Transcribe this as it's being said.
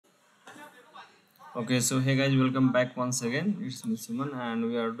Okay, so hey guys, welcome back once again. It's me Suman, and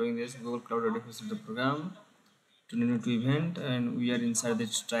we are doing this Google Cloud Ready Facilitator program to new to event, and we are inside the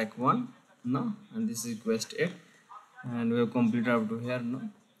track one now, and this is quest 8, and we have completed up to here now.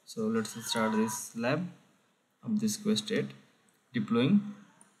 So let's start this lab of this quest 8 deploying.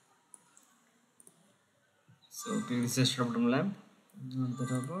 So click this start button lab, not the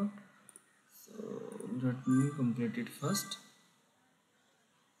robot. So let me complete it first.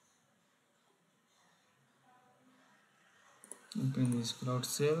 Open this cloud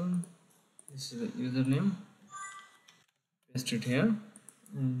shell. This is the username. Paste it here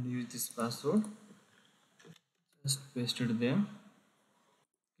and use this password. Just paste it there.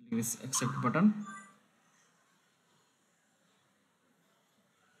 Click this accept button.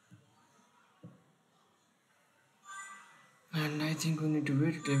 And I think we need to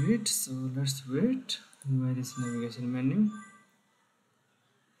wait a bit, so let's wait. By this navigation menu,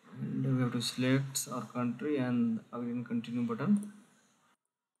 and we have to select our country and again continue button.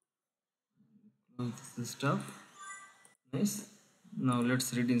 Close this stuff. Nice. Now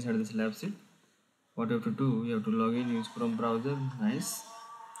let's read inside this lab sheet. What we have to do? We have to log in, use Chrome browser. Nice.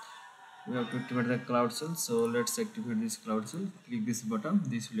 We have to activate the cloud shell, so let's activate this cloud shell. Click this button.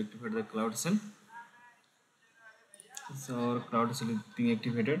 This will activate the cloud shell. So our cloud shell is being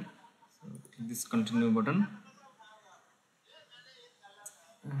activated. So click this continue button,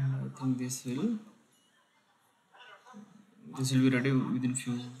 and I think this will be ready within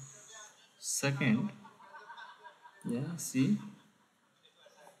few seconds. Yeah, see.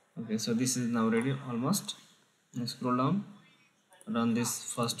 Okay, so this is now ready almost. Now scroll down, run this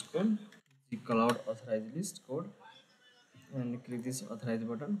first code, the cloud authorized list code, and click this authorize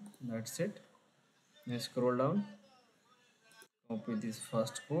button. That's it. Now scroll down, copy this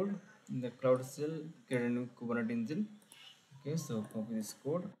first code in the cloud shell, create a new Kubernetes engine. Okay, so copy this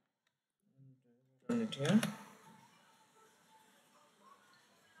code, run it here.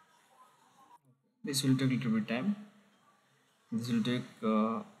 This will take a little bit time. This will take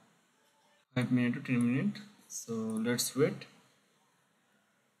 5 minutes to 10 minutes. So let's wait.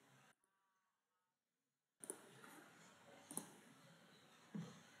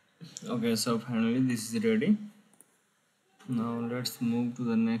 Okay, so finally this is ready. Now let's move to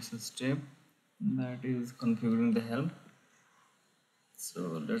the next step, that is configuring the helm.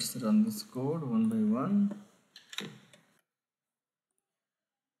 So let's run this code one by one. So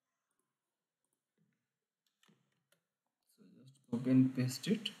just copy and paste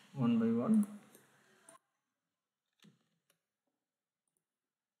it one by one.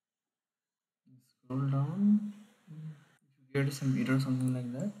 Scroll down. If you get some error, something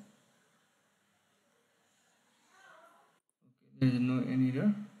like that. Okay, there is no any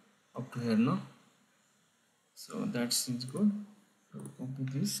error up to here, no. So that seems good. So copy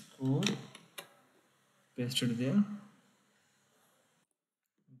this code, paste it there.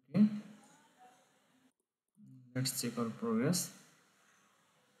 Okay, let's check our progress.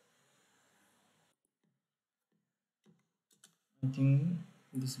 I think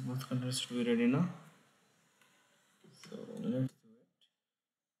this both controls should be ready now. So let's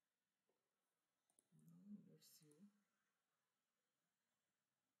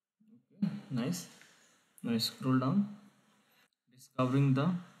nice. Now scroll down, discovering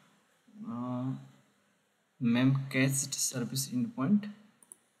the uh, Memcached service endpoint.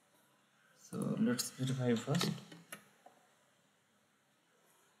 So let's verify first.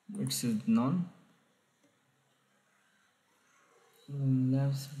 It says none.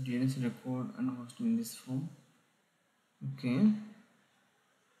 Labs DNS record and hosting in this form. Okay.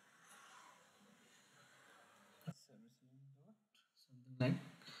 Something like.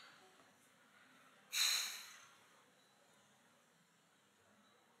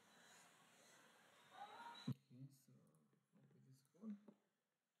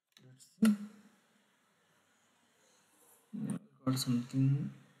 Let's see. Yeah, got something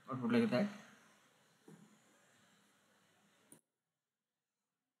output like that.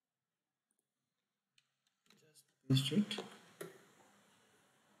 Just paste it.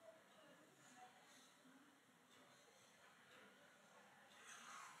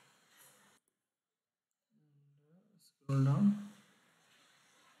 Scroll down.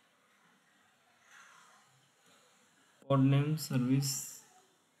 Pod name service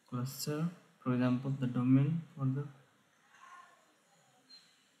cluster. For example, the domain for the.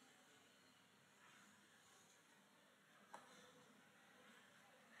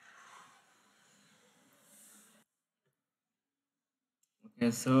 Okay,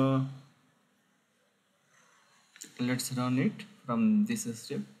 so let's run it from this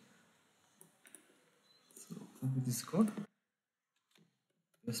step. So copy this code,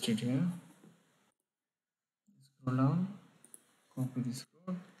 paste it here. scroll down, copy this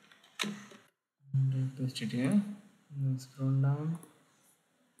code and paste it here. Then scroll down,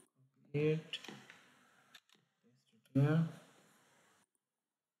 copy it, paste it here,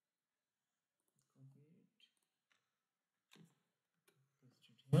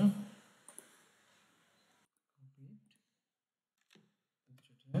 copy it, paste it here, copy it, paste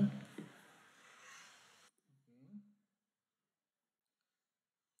it here. Okay.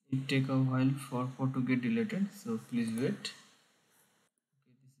 It take a while for code to get deleted, so please wait.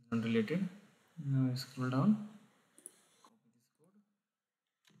 Okay, this is not deleted. Now I scroll down, copy this code,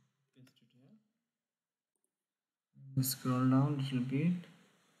 paste it here. Scroll down a little bit,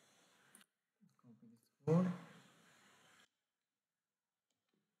 copy this code,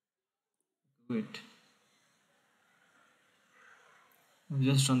 wait.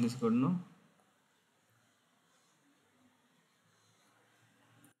 Just run this code, no?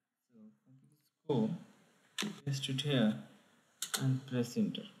 So copy this code, paste it here, and press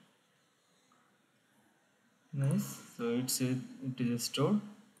enter. Nice. So it says it is stored.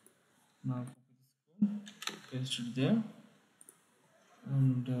 Now copy this code, paste it there,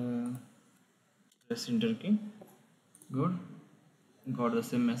 and press enter key. Good. Got the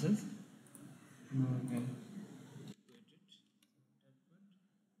same message. Now we can wait it.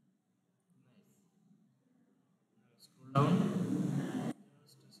 That's good. Nice. Now scroll down.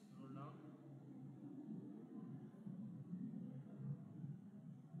 Just scroll down.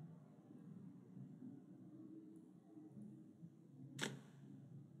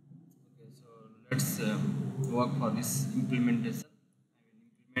 Okay, so let's work for this implementation.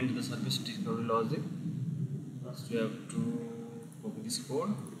 I will implement the service discovery logic. First, we have to copy this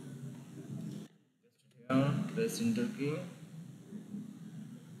code, paste it here, press enter key,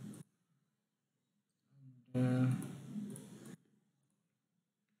 and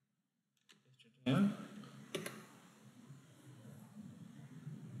paste it here.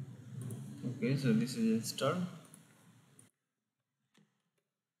 Okay, so this is installed. Okay,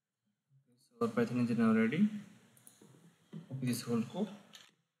 so our Python is now ready. Copy this whole code,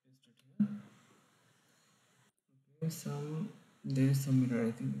 paste it here. Okay, there is some error.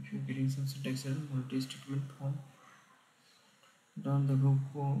 I think if you're getting some syntax error, multi-statement form down the go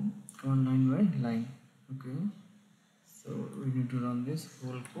command line by line. Okay, so we need to run this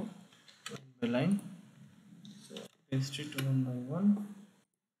whole code line by line. So paste it one by one.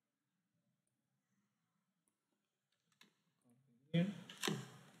 Copy it,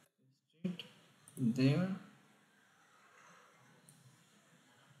 paste it there.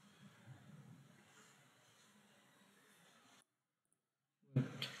 Wait.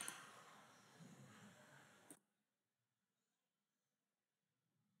 This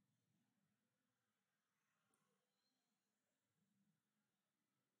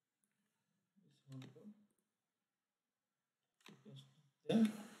whole code. Paste it there.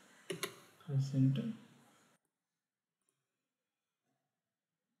 Press enter.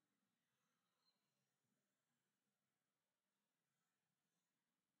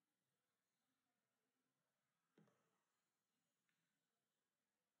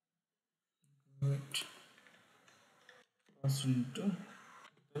 Wait. Pass into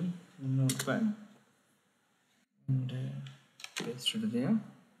notepad and paste it there.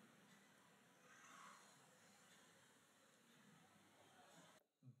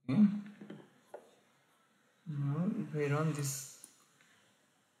 Okay. Now if I run this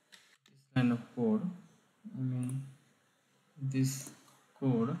line of code, I mean this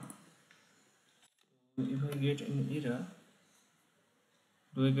code, if I get an error,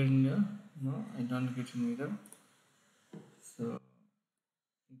 do I get an error? No, I don't get an error. So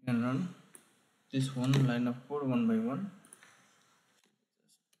you can run this one line of code one by one.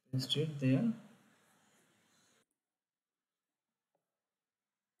 Just paste it there.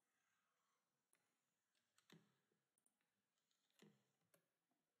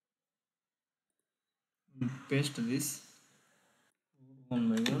 Paste this one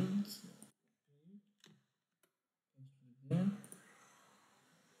by one. So paste it there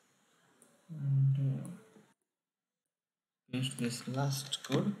and paste this last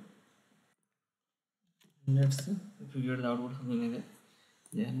code. Let's see if we get the output something like that.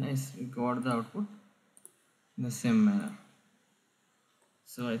 Yeah, nice. We got the output in the same manner.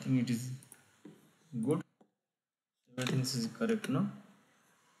 So I think it is good. Everything is correct now.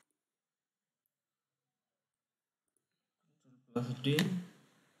 Plus D.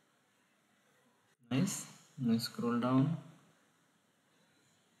 Nice. Now scroll down.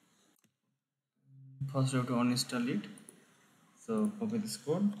 First, you have to uninstall it. So copy this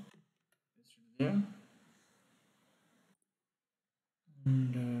code, paste it there,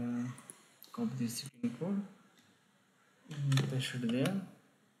 and copy this second code, Paste it there.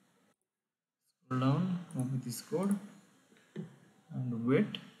 Scroll down, copy this code and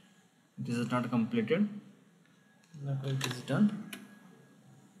wait. It is not completed. Now it is done.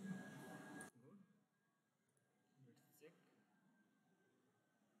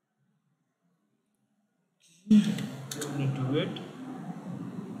 Need to wait.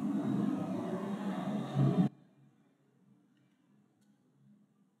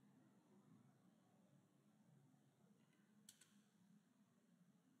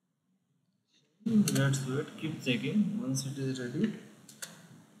 Let's wait. Keep checking. Once it is ready,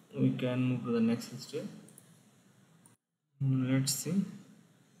 we can move to the next step. Let's see.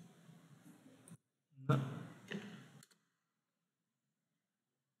 No,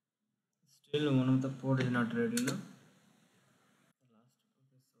 still one of the port is not ready now.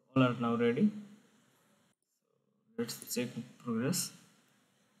 All are now ready. Let's check progress.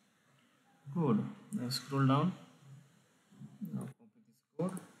 Good. Now scroll down. Now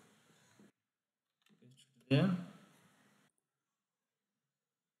copy this code. Paste it there.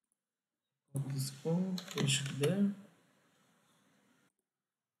 Copy this code. Paste it there.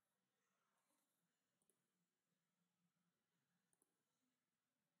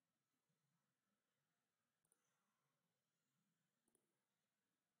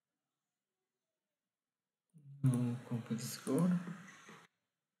 Now copy this code.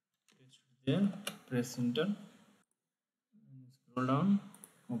 Paste it there. Press enter. Scroll down.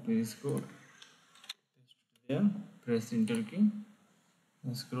 Copy this code. Paste it there. Press enter key.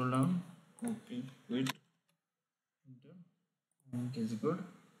 Now scroll down. Copy. Wait. Enter. And it is good.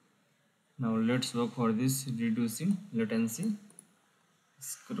 Now let's work for this reducing latency.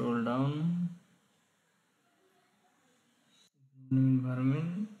 Scroll down. New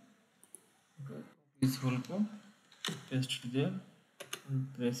environment. Copy this whole code. Paste it there.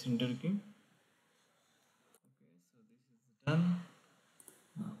 And press enter key. Okay, so this is done.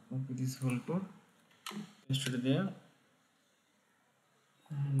 Now copy this whole code. Paste it there.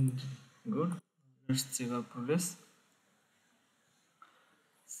 And good. Let's check our progress.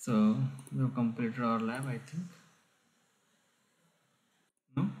 So we have completed our lab, I think.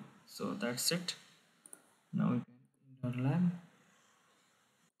 No, so that's it. Now we can end our lab.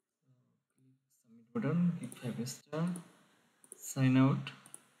 Click submit button, click 5 star, sign out.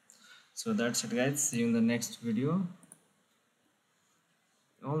 So that's it, guys. See you in the next video.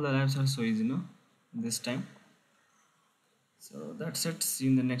 All the labs are so easy, no? This time. So that's it. See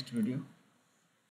you in the next video.